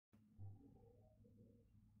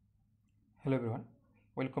Hello everyone,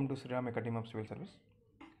 welcome to Sriram Academy of Civil Service.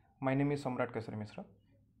 My name is Samrat Sir.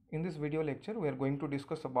 In this video lecture, we are going to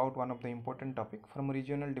discuss about one of the important topic from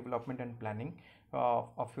regional development and planning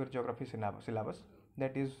of your geography syllabus,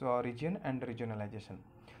 that is region and regionalization.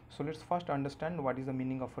 So let's first understand what is the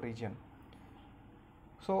meaning of a region.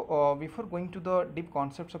 So before going to the deep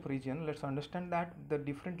concepts of region, let's understand that the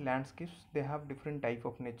different landscapes, they have different type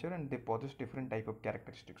of nature and they possess different type of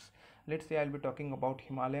characteristics. Let's say I'll be talking about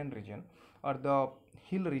Himalayan region or the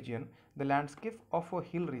hill region. The landscape of a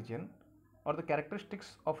hill region or the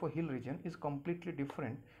characteristics of a hill region is completely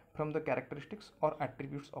different from the characteristics or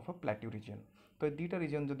attributes of a plateau region. So these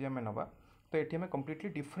region jodi ame naba, तो एठी हमें completely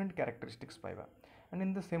different characteristics पाइबा. And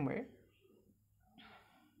in the same way,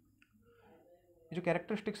 जो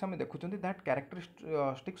characteristics हमें देखुं that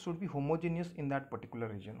characteristics should be homogeneous in that particular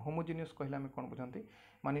reason. Homogeneous कहले हमें कौन बुझाती,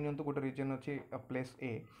 मानि नियंतु गोटे रीजन अच्छे place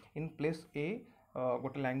a. In place a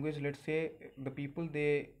गोटे लैंग्वेज लेट से the people they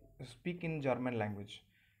speak in German language.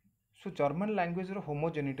 So German language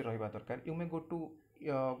homogeneity रहा दरकार. You may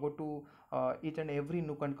go to each and every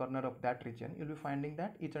nook and corner of that region. You'll be finding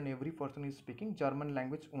that each and every person is speaking German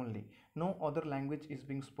language only. No other language is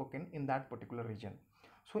being spoken in that particular region.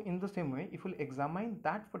 So in the same way, if you examine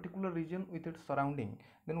that particular region with its surrounding,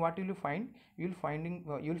 then what will you find? You'll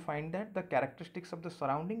find that the characteristics of the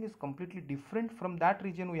surrounding is completely different from that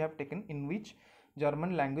region we have taken in which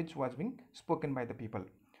German language was being spoken by the people.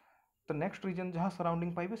 तो next reason जहाँ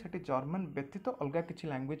surrounding पाइबे सेठी German व्यतीत अलग किसी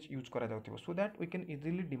language use करा जाउथिबो, so that we can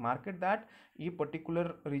easily demarcate that ये particular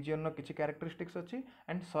reason किसी characteristics अच्छी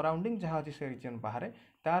एंड सराउंडिंग जहाँ अच्छी से रीजन बाहर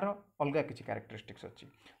तार अलग किसी कैरेक्टरिस्टिक्स अच्छी.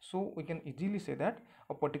 So we can easily say that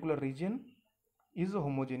a particular reason is a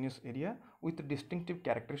homogeneous area with distinctive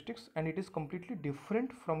characteristics and it is completely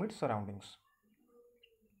different from its surroundings.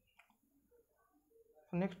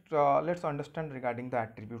 Next, let's understand regarding the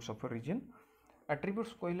attributes of a region. Attributes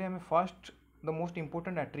कहले हमें first the most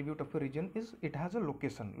important attribute of A reason is it has a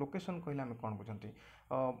location. Location कहले हमें कौन बुझंती,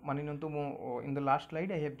 मानि नियंतु in the last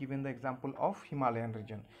slide I have given the example of Himalayan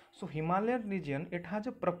reason. So Himalayan reason it has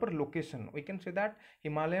a proper location. We can say that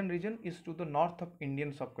Himalayan reason is to the north of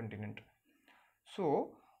Indian सबकंटिनेंट. So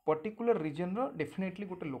particular reason row definitely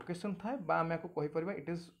गोटे location थाए बा आमे को कहि परबा it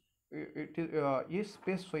is ये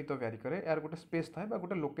space सहित व्यारी करे. यार गोटे स्पेस थाए बा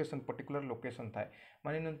गोटे लोकेशन पर्टिकुलर लोकेशन थाए.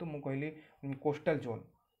 मानि नियंतु मु कहली कोस्टल जोन.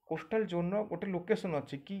 कोस्टल जोन रो गोटे लोकेशन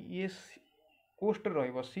अछि कि ये कोस्ट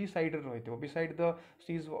रहिबो, सी साइड रे रहितो, बिसाइड द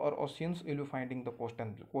सीज और oceans you will finding the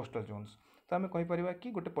coastal Jones. तो आमे कहि परिबा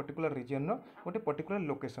कि गोटे पर्टिकुलर रीजन रो गोटे पर्टिकुलर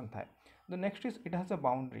लोकेशन थाए. The next is it has a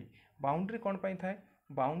boundary. Boundary कोन पई थाए?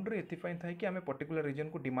 बाउंड्री एथि पई थाए कि आमे पर्टिकुलर रीजन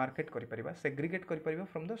को डिमार्केट करि परिबा, सेग्रीगेट करि परिबा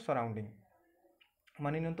फ्रॉम द सराउंडिंग.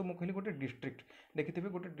 मानि नियंतु मु कहली गोटे डिस्ट्रिक्ट देखिथिबे,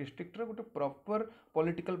 गोटे डिस्ट्रिक्ट रे गोटे प्रॉपर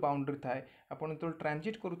पॉलिटिकल बाउंड्री थाए. आपण तो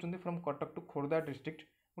transit करूचंदी from Cuttack to Khordha district,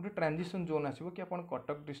 गोटे ट्रांजिशन जोन आसीबो कि आपण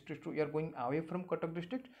Cuttack district to you are going away from Cuttack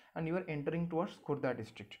district and you are entering towards Khordha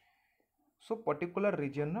district. So particular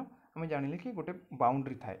reason रो हमें जानिले कि गोटे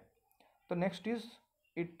बाउंड्री थाए. तो next is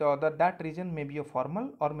it that reason may be a formal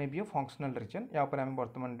और may be a functional reason. या ऊपर हम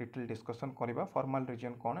वर्तमान डिटेल डिस्कशन करबा formal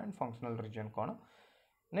reason cone and functional reason cone.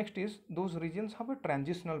 Next is those regions have a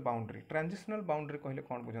transitional boundary. Transitional boundary कहले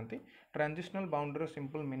कौन बुझंती? Transitional boundary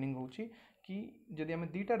simple meaning होची कि जदि आम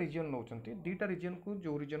दीटा रीजन नौचंती, दीटा रीजन को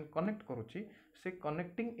जो रीजन कनेक्ट करुच्ची से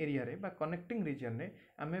कनेक्टिंग एरिया रे बा कनेक्टिंग रीजन रे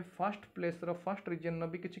आम first place row first reason no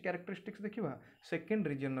भी किछि कैरेक्टरिस्टिक्स देखिबा, सेकंड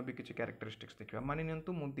रीजन नो भी किछि कैरेक्टरिस्टिक्स देखिबा. मानि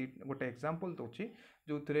नियंतु मु गोटे एग्जांपल दोची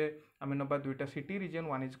जो थरे आम नबा दुईटा city reason,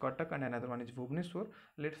 one is Cuttack and another one is Bhubaneswar.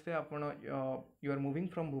 Let's say आपण you are moving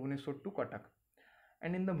from Bhubaneswar to Cuttack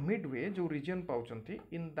and in the midway जो region पाउचंती,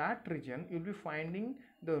 in that region you will be finding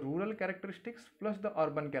the rural characteristics plus the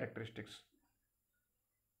urban characteristics,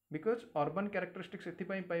 because urban characteristics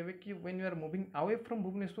एथिपाई पाइबे कि when you are moving away from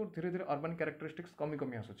Bhubaneswar धीरे धीरे urban characteristics कमी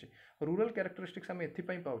कमी आसुची. rural characteristics हम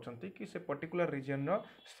एथिपाई पाउचंती कि से particular region रो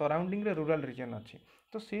surrounding रे rural region अछि.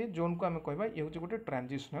 तो से जोन को हमें कहबा ये होची गोटे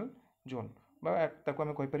ट्रांजिशनल जोन बा ताको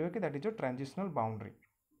हमें कहि परिबा कि that is a transitional boundary.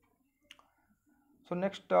 So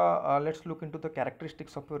next, let's look into the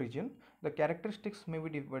characteristics of a region. The characteristics may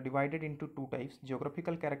be divided into two types: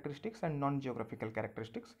 geographical characteristics and non-geographical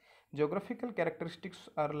characteristics. Geographical characteristics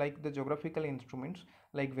are like the geographical instruments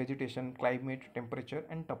like vegetation, climate, temperature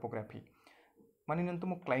and topography. मानि नियंतु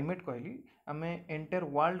मु climate कहली, आमे entire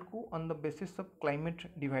world को on the basis of climate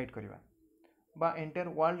divide करबा बा entire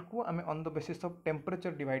world को आमे on the basis of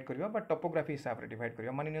temperature divide करबा बा टोपोग्राफी हिसाब रे डिवाइड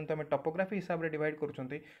करबा. मानि नियंतु आमे टोपोग्राफी हिसाब रे डिवाइड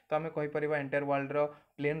करूचंती तो आमे कहि परिबा एंटायर वर्ल्ड रो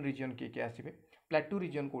प्लेन रीजन के आसीबे, प्लेटू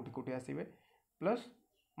रीजन कोठी कोठी आसीबे, प्लस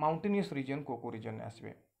माउंटेनियस रीजन को reason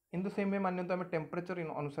आसीबे. In the same way मानते आम टेम्परेचर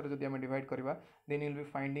अनुसार जब आम डिवाइड करवा then will be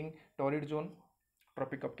finding torrid zone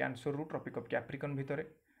tropic of cancer रु ट्रॉपिक ऑफ कैप्रिकन भितर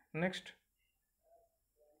नेक्स्ट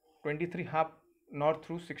 23 हाफ नॉर्थ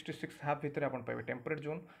रु 66 हाफ भितर आप पाइबे टेम्परेट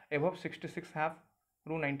जोन एभव 66 हाफ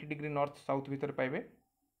रु 90 डिग्री नॉर्थ साउथ भितर पाइबे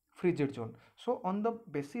frigid zone so on the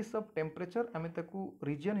basis of temperature आम ताकू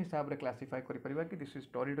रीजन हिसाब से क्लासीफाई करिपरिबा कि this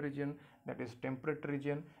is torrid reason that is temperate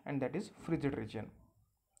region and that is frigid reason.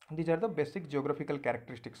 These are the basic geographical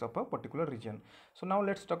characteristics of a particular region. So now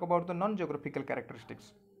let's talk about the non-geographical characteristics.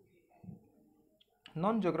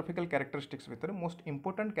 Non-geographical characteristics भितर most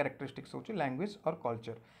important characteristics होची language और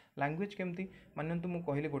culture. Language केमती मानन्तु मु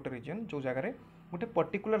कहली गोटे region जो जगह रे गोटे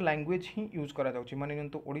particular language ही यूज करा जाउची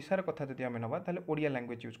मानन्तु ओडिसा रे कथा जदि आमे नबा ताले Odia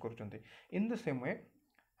language use करूचंती. In the same way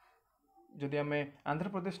जदि आमे आंध्र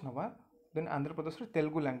प्रदेश नबा देन आंध्र प्रदेश रे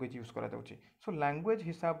तेलुगु language यूज करा जाउची. So language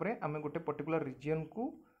हिसाब रे आमे गोटे particular region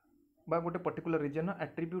को बा गोटे पर्टिकुलर रीजन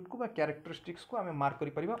एट्रिब्यूट को बा कैरेक्टरिस्टिक्स को आमे मार्क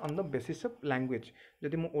करि परिबा on the basis of language.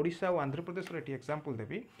 जदि मु ओडिसा और आंध्र प्रदेश रे eighty example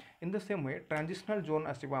Devi in the same way transitional zone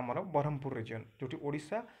आसीबा हमर बरहमपुर रीजन जोटी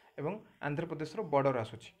ओडिसा एवं आंध्र प्रदेश रो बॉर्डर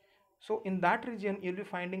आसुची. सो in that reason you will be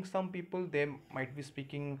finding some people they might be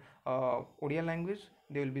speaking Odia language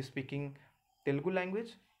they will be speaking Telugu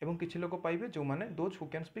language एवं किछि लोक पाइबे जो माने those who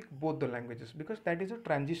can speak both the languages because that is a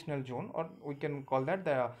transitional zone और we can call that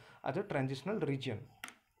as a transitional reason.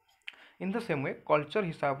 In the same way culture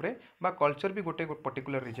हिसाब रे बा कल्चर भी गोटे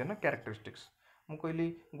पर्टिकुलर रीजन कैरेक्टरिस्टिक्स मु कहली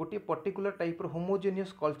गोटे पर्टिकुलर टाइप रो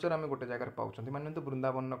homogeneous culture आमे गोटे जगह पाउछंती मानन्तु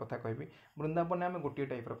वृंदावन कथा कहबी वृंदावन आमे गोटे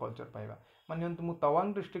टाइप रो कल्चर पाइबा मानन्तु मु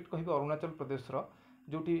तवांग डिस्ट्रिक्ट कहबी अरुणाचल प्रदेश रो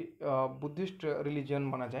जोटी बुद्धिस्ट रिलीजन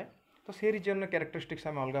माना जाए तो से रीजन कैरेक्टरिस्टिक्स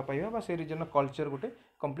आमे अलगा पाइबा बा से रीजन कल्चर गोटे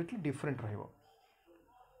कंप्लीटली डिफरेंट रहइबो.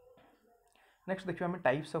 नेक्स्ट देखियो आमे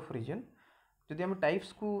टाइप्स ऑफ रीजन जदि आम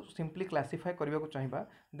टाइप्स को सिंपली क्लासीफाई करने को चाहिए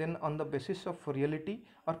then on the basis of reality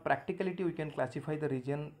और practicality we can classify the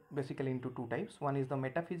region basically into two types. One is the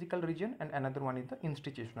metaphysical reason and another one is the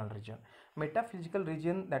institutional reason. Metaphysical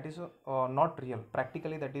reason that is not real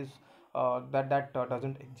practically that is that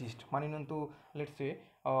doesn't exist. मानिनन्तु let's say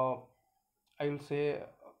I will say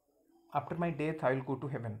after my death I will go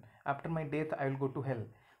to heaven, after my death I will go to hell.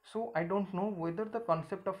 So I don't know whether the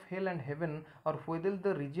concept of hell and heaven or whether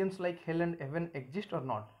the regions like hell and heaven exist or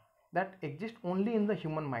not. That exist only in the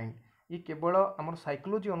human mind. ये केवल आमर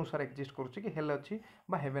psychology अनुसार exist करुच्ची कि hello अच्छी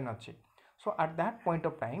बा heaven अच्छी. सो at that point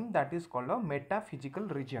of time that is called a metaphysical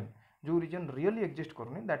reason. जो reason really exist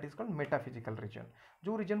करूनी that is called metaphysical reason.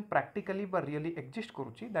 जो रीजन प्रैक्टिकली बा really exist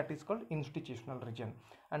करुच्ची that is called institutional reason.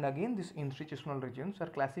 And again this institutional regions are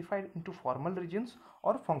classified into formal regions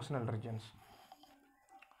और functional regions.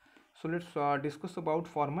 So let's discuss about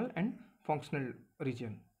formal and functional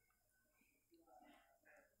region.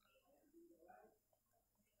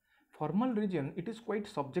 Formal region it is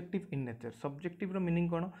quite subjective in nature. Subjective row meaning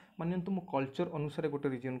कौन मानन्तु मु culture अनुसार गोटे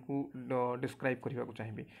reason को describe करबा को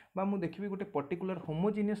चाहिबी बा मु देखिबी गोटे पर्टिकुलर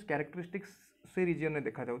होमोजेनियस कैरेक्टरिस्टिक्स से रीजन में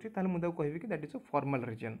देखा जाउची ताले मु दाउ कहबी कि that is a formal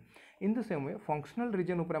reason. In the same way functional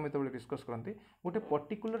reason ऊपर हम तबले डिस्कस करंती गोटे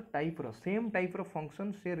पर्टिकुलर टाइप रो सेम टाइप रो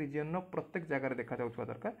फंक्शन से रीजन रो प्रत्येक जगह रे देखा जाउछवा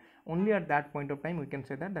दरकार. Only at that point of time we can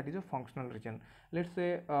say that is a functional reason. Let's say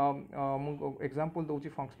मु एग्जांपल दोउची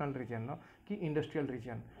फंक्शनल रीजन नो कि इंडस्ट्रियल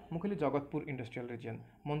रीजन मु कहली Jagatpur industrial region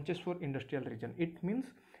Mancheswar industrial region. It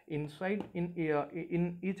means inside in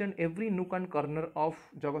each and every nook and corner of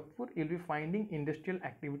Jagatpur you will be finding industrial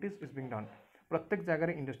activities is being done. प्रत्येक जगह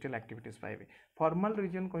रे industrial activities पाइबे. Formal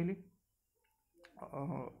reason कहली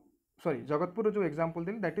sorry Jagatpur जो example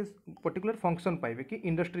Delhi that is particular function पाइबे कि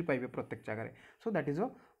industry पाइबे प्रत्येक जगह रे. So that is a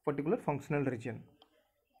particular functional reason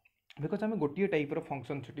because आम गोटे टाइप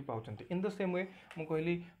फंक्शन से पाँच. इन द सेम वे मुझे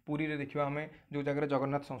कहली पुरी रे देखिबा आम जो जगह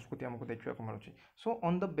जगन्नाथ संस्कृति आमको देखा मिलूँ. So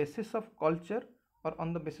on the basis of culture और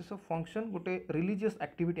on the basis of function गोटे रिलीजियस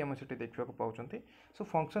एक्टिविटी आम से देखा पाँच. सो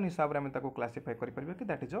फंक्शन हिसाब से आम क्लासीफाई करें कि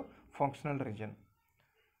that is a functional reason.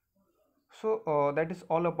 So that is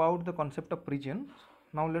all about the concept of reason.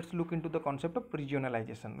 Now let's look into the concept of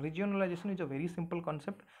regionalization. Regionalization is a very simple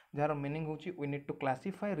concept. jar meaning hochi we need to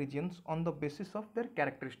classify regions on the basis of their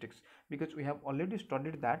characteristics, because we have already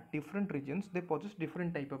studied that different regions they possess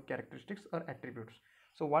different type of characteristics or attributes.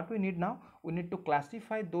 So what we need now, we need to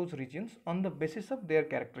classify those regions on the basis of their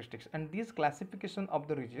characteristics, and this classification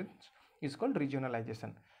of the regions is called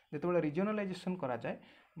regionalization. जेतबेले regionalization करा जाए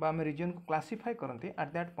बा आम region को classify करते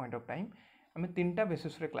at that point of time आम तीनटा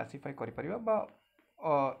basis रे classify करि परिबा बा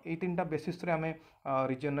ये तीनटा बेसिस रे आम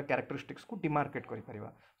रीजन कैरेक्टरिस्टिक्स को demarcate करिपरिबा.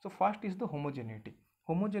 So first is the homogeneity.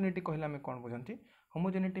 Homogeneity कहले आम कौन बुझंती?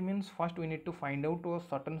 Homogeneity means first we need to find out a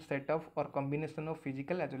certain set of और combination of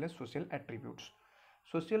physical as well as social attributes.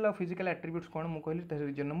 Social और physical attributes कौन मुझे कहली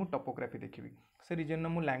region मु topography देखी से रिजन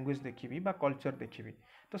मु लैंग्वेज देखी कल्चर देखी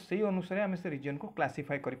तो से अनुसार आम से रिजन को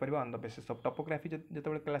क्लासीफाई कर on the basis of topography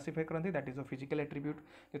जो क्लासीफाई करती that is a physical attribute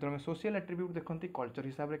जो सोशल एट्रिब्यूट देखते कल्चर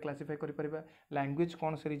हिसाब से क्लासीफाई कर लैंग्वेज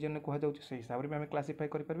कौन से रिजन में कहुच्छे से हिसाब से आम क्लासीफाई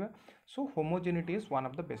कर सो homogeneity is one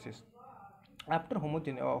of the basis after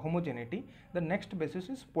homogeneity the next basis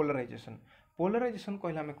is polarisation polarisation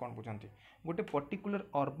कहले आम कौन बुझाती गोटे particular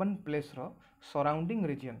urban place surrounding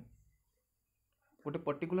reason गोटे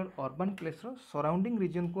particular urban place surrounding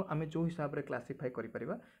reason को आम जो हिसाब से क्लासीफाई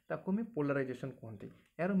करें पोलराइजेशन कहते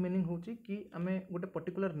यार मीनिंग हूँ कि आम गोटे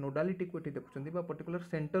पर्टिकुलर नोडालिटी को ये देखुं पर्टिकुलर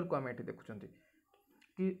सेंटर को आम ये देखुं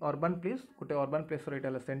कि अर्बन प्लेस गोटे अर्बन प्लेस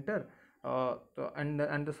रहा centre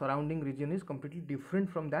and the surrounding reason is completely different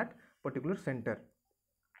from that particular centre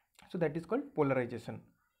so that is called polarisation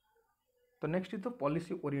तो next is the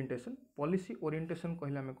policy orientation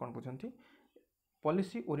कहले आम कौन बुझाती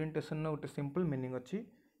पॉलिसी ओरिएंटेशन गोटे सिंपल मीनिंग अच्छी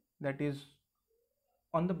that is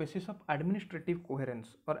on the basis of administrative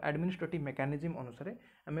coherence और administrative mechanism अनुसार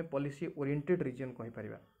आम policy oriented reason कहीपर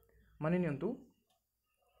मानि नियंतु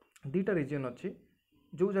दीटा रीजन अच्छी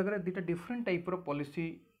जो जगह दीटा डिफरेंट टाइप पॉलिसी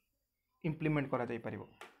इम्प्लीमेंट करा जाई परिबो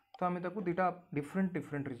तो आम ताकू दीटा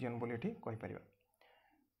डिफरेंट रीजन बोली कहीपर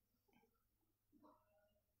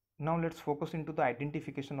now let's focus into the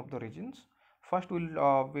identification of the regions first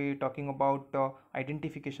we'll be talking about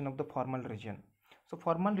identification of the formal region so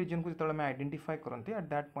formal region को जो आइडेंटिफाई करते at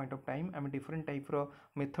that point of time आम different type रो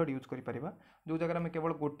method use करि परिबा जो जगह आम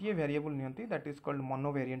केवल गोटे variable नियंती that is called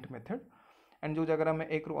मोनोवेरिएंट method and जो जगह आम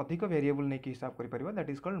एक रू अधिक वेरिएबल नहीं हिसाब करि परिबा that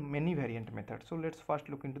is called many variant method so let's first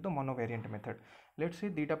look into the मोनोवेरिएंट method let's see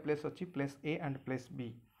दीटा place अच्छी place A and place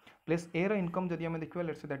B place a row income जदि आम देखिबा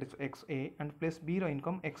let's say that is x A and place B row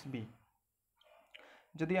income x B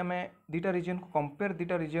जदि आम दीटा reason को compare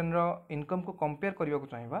दीटा reason रो income को compare करने को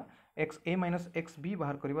चाहिए एक्स ए माइनस एक्स बी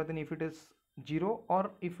बाहर करवा then if it is zero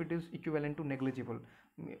और if it is equivalent to negligible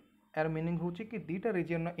यार मीनिंग हूँ कि दीटा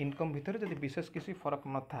रीजन इनकम भितर जब विशेष किसी फरक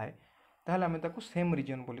न थाए ताहले आम ताकू सेम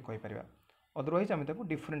रीजन बोली कहि परिबा अदरवाइज आम ताकू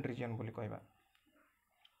डिफरेंट रीजन बोली कहबा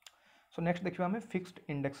सो नेक्स्ट देखिबा आम fixed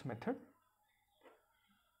index method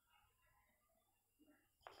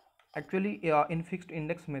actually in fixed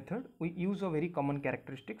index method we use a very common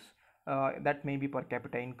characteristics that may be per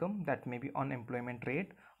capita income that may be unemployment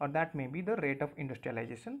rate or that may be the rate of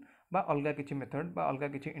industrialization बा अलगा किछि method बा अलगा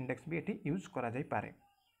किछि index भी एठी use करा जाय पारे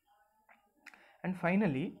and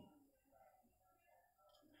finally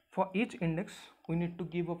for each index we need to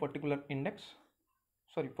give a particular index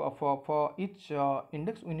sorry for each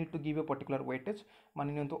index we need to give a particular weightage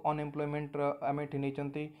मानि नियंतु unemployment आमे एठी नै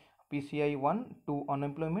चंती PCI 1 2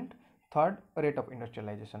 unemployment third rate of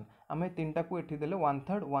industrialisation आम तीन टाक ये देले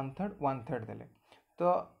 1/3 1/3 1/3 देले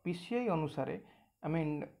तो PCI अनुसार आम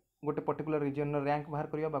गोटे पर्टिकुलर रीजन रैंक बाहर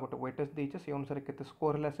करवा गोटे वेटेज देचे से अनुसार केते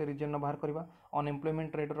स्कोर है से रीजन बाहर करवा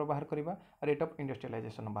अनएम्प्लॉयमेंट रेट रो बाहर करवा रेट ऑफ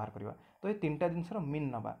इंडस्ट्रियलाइजेशन बाहर करवा तो ये तीन टा जिनसर मीन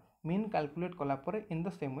नबा मीन कैलकुलेट कला पर in the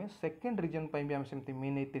same way second reason पे भी आम सेमती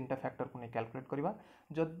मीन ये तीन टा फैक्टर को नहीं कैलकुलेट करवा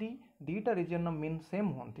जदि दीटा रीजन मीन सेम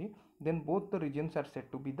होती then both the reasons are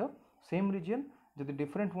set to be the same reason जदि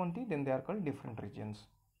डिफरेंट होती then they are called different regions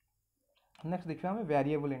next देखिए आम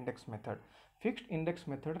variable index method fixed index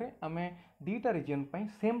method रे आमे दीटा रीजन पई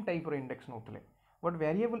same type row index नउतले but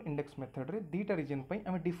variable index method रे दीटा reason पई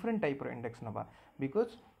आमे डिफरेंट टाइप रो इंडेक्स नबा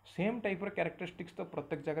because same type row characteristics तो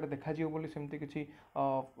प्रत्येक जगह देखा जियो बोली सेमती किछि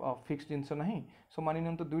फिक्स जिंस नहीं सो मानि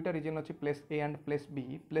नंतु दुईटा रीजन अछि place A and place B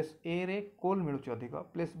place a रे कोल मिलुछि अधिक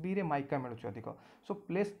प्लेस बी रे माइका मिलुछि अधिक so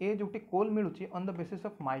place a जोटी coal मिलुछि on the basis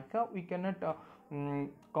of mica we can not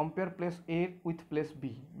compare place a with place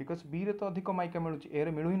B because B रे तो अधिक mica मिलुछि ए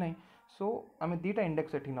रे मिलु ही नहीं सो आम दीटा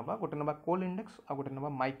इंडेक्स एठी नबा गोटे नबा कोल इंडेक्स आ गोटे नबा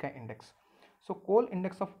mica index so coal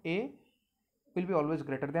index of A will be always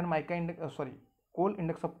greater than mica index sorry coal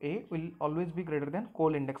index of A will always be greater than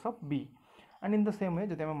coal index of B and in the same way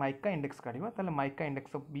जदि आम mica index काढिबा ताले mica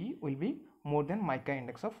index of B will be more than mica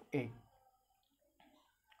index of A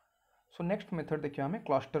so next method देखियो आम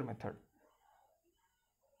cluster method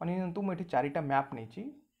माने तु एठी चारिटा map नहीं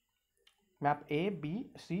map A B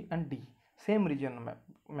C and D same reason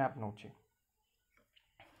map now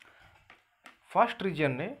first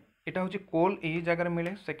reason रे एटा होची कोल ए जगह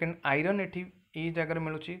मिले सेकंड आयरन एठी ए जगह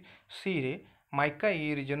मिलुची सी रे माइका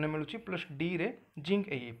ए रीजन में मिलुची प्लस डी रे जिंक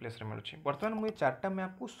ए प्लेस रे मिलुची वर्तमान मुझे चार्टा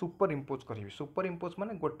मैप को सुपर इम्पोज करी सुपर इम्पोज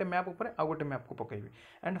माने गोटे मैप ऊपर आ गोटे मैप को पकेबी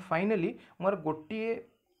एंड फाइनली मोर गोटे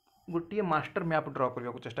गोटे मास्टर मैप ड्रा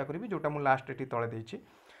करने को चेष्टा करी जोटा मु लास्ट एठी तळे देछि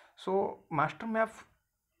सो मास्टर मैप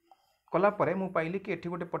कला परे मु पाइली कि एठी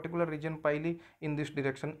गोटे particular reason पाइली in this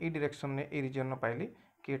direction A direction ने ए रीजन न पाइली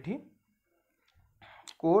कि एठी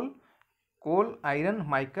कोल कोल iron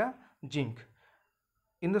mica zinc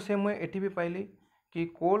in the same way eighty भी पाइली कि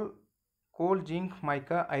कोल जिंक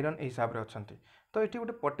माइका आयरन ए हिसाब से अच्छा तो ये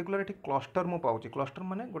गोटे पर्टिकुलर ये क्लस्टर मु पाऊँ क्लस्टर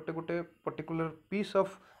माने गोटे गोटे पर्टिकुलर पीस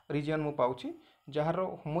ऑफ रीजन मु पाऊँ जार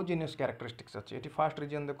होमोजेनियस कैरेक्टरिस्टिक्स अच्छी ये फास्ट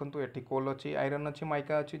रीजन देखो ये कोल अच्छी आयरन अच्छी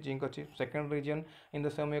माइका अच्छी जिंक अच्छी second reason in the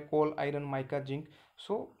same way coal iron mica zinc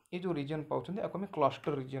सो ये जो रीजन पाँच आपको आम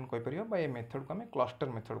क्लस्टर रीजन कहीपर ये मेथड को आम क्लस्टर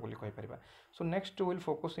मेथड बोली कहीपर so next will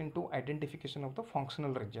focus into identification of the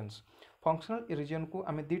functional regions functional reason को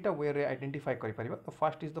आम दुईटा वे रे आइडेंटिफाई करें the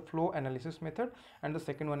first is the flow analysis method and the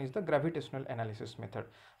second one is the gravitational analysis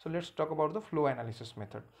method so let's talk about the flow analysis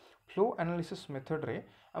method flow analysis method रे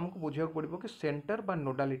आमको बुझा पड़ो कि सेंटर बा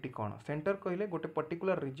नोडालिटी कौन सेंटर कहले गोटे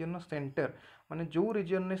पर्टिकुलर रीजन सेंटर माने जो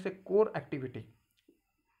रीजन ने से core activity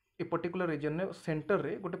a particular reason ने सेंटर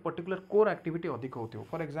रे गोटे पर्टिकुलर कोर एक्टिविटी अधिक होती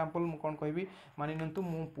फॉर एग्जांपल मु कौन कहि मानि नियंतु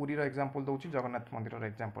मु पुरी रो एग्जांपल दउची जगन्नाथ मंदिर रो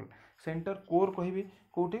एग्जांपल सेंटर कोर कहि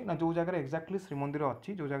कोठी ना जो जगह एक्जाक्टली श्रीमंदिर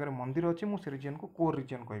अच्छी जो जगह मंदिर अच्छी मु से रीजन को कोर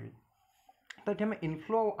रीजन कहि तो ये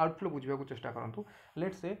इनफ्लो आउटफ्लो बुझा चेष्टा करूँ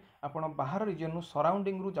लेट से आपड़ बाहर रीजन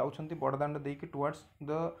सराउंडिंग रू जाऊँच बड़दाण्ड देकी टुवर्ड्स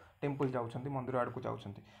द टेम्पल जाऊँच मंदिर आड़ को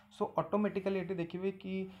जाऊँच सो ऑटोमेटिकली ये देखिए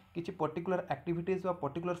कि किसी particular activities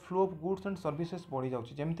particular flow of goods and services बढ़ी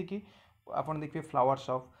जाऊँच जमती कि आप देखिए फ्लावर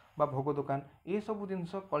शॉप बा भोग दुकान ये सब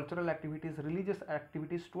जिनस cultural activities religious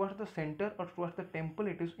activities towards the centre और towards the temple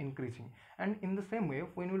it is increasing and in the same way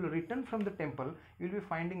when you will return from the temple you will be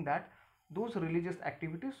finding that those religious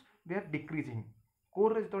activities they are decreasing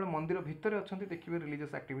core रे जो मंदिर भितर अच्छा देखिए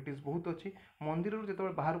religious activities बहुत अच्छी मंदिर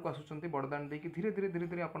जो बाहर को आसुँच बड़दाण्ड देखिए धीरे धीरे धीरे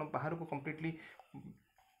धीरे आप बाहर को कम्प्लीटली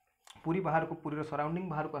पूरी बाहर को पूरी सराउंडिंग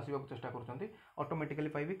बाहर को आसवा चेष्टा कर ऑटोमेटिकली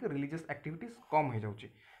पाइबे कि रिलीजियस एक्टिविटीज कम हो जाऊँगी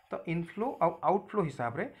तो इनफ्लो आउटफ्लो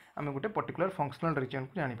हिसाब से आम गोटे पर्टिकुलर फंक्शनल रीजन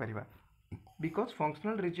को जानीपर बिकज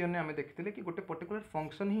फंक्शनल रीजन में आम देखते कि गोटे पर्टिकुलर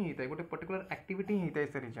फंक्शन ही होता है गोटे पर्टिकुलर एक्टिविटी ही होता है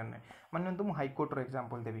से रीजन में मान मुझे हाईकोर्ट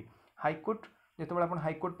एग्जांपल देवी हाईकोर्ट जो आप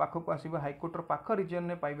हाईकोर्ट पाखक आसवे हाईकोर्टर पाख रीजन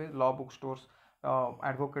में पाइबे law book stores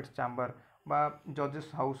advocates chamber बा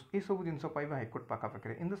जजेस हाउस ये सब जिन पाइबे high court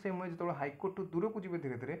पाखापाखे in the same way जो हाईकोर्ट टू दूर को जी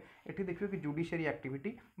धीरे धीरे ये देखिए कि जुडिशियरी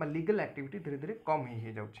एक्टिविटी लीगल एक्टिविटी धीरे धीरे कम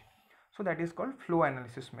हो जाऊँगी so that is called flow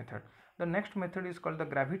analysis method the next method is called the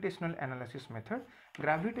gravitational analysis method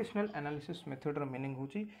gravitational analysis method row meaning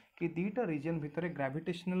होची कि दीटा रीजन भितर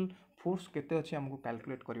ग्रेविटेशनल फोर्स केते अछि हमको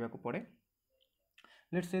कैलकुलेट करबा को पड़े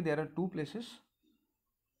let's say there are to places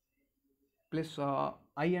place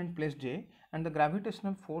I and place J and the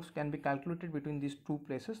gravitational force can be calculated between these two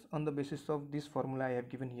places on the basis of this formula I have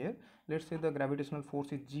given here. Let's say the gravitational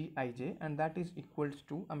force is Gij and that is equals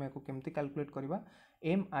to आम को केमती calculate करबा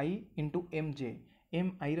Mi into Mj.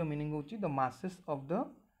 Mi रो meaning होची the masses of the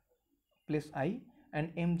place I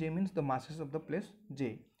and Mj means the masses of the place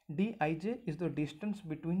J. Dij is the distance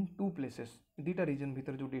between two places दीटा reason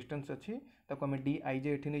भीतर जो distance अच्छी ताको हमें Dij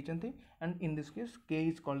एठी नहीं and in this case K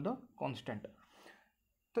is called the constant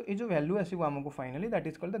तो ये जो वैल्यू आसो आमको finally that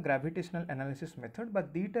is called the gravitational analysis method बा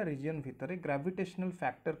दीटा रीजन भितर ग्रेविटेशनल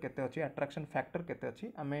फैक्टर केते अच्छी अट्रैक्शन फैक्टर केते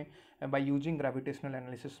अच्छी आमे by using gravitational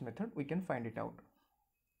analysis method we can find it out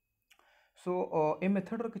so a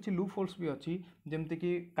method किसी लूप होल्स भी अच्छी जमती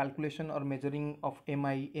कि कैलकुलेशन और measuring of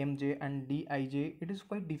Mi Mj and Dij it is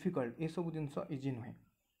quite difficult ये सब जिन इजी नुहे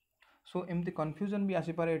सो एमती कन्फ्यूजन भी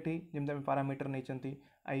आसीपे ये जमी आम पारामीटर नहीं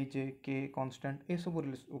Ij K कांस्टेंट ये सब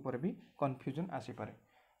ऊपर भी confusion आसीपे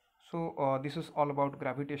so this is all about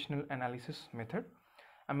gravitational analysis method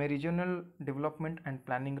आम रिजनल डेवलपमेंट एंड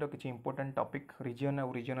प्लानिंग रो किसी इंपोर्टेंट टॉपिक रीजन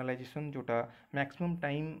और रिजनलाइजेशन जोटा maximum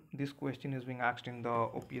time this question is being asked in the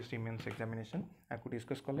OPSC mains examination I could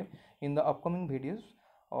discuss कले in the upcoming videos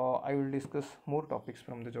I will discuss more topics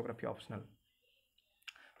from the geography optional.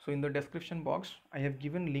 So in the description box I have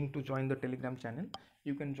given link to join the Telegram channel.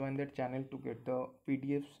 You can join that channel to get the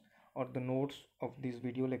PDFs or the notes of this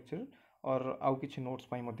video lecture और आउ किछि notes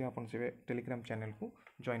पाई मध्ये आपण से Telegram channel को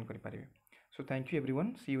join करि पारिबे. So thank you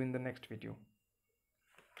everyone. See you in the next video.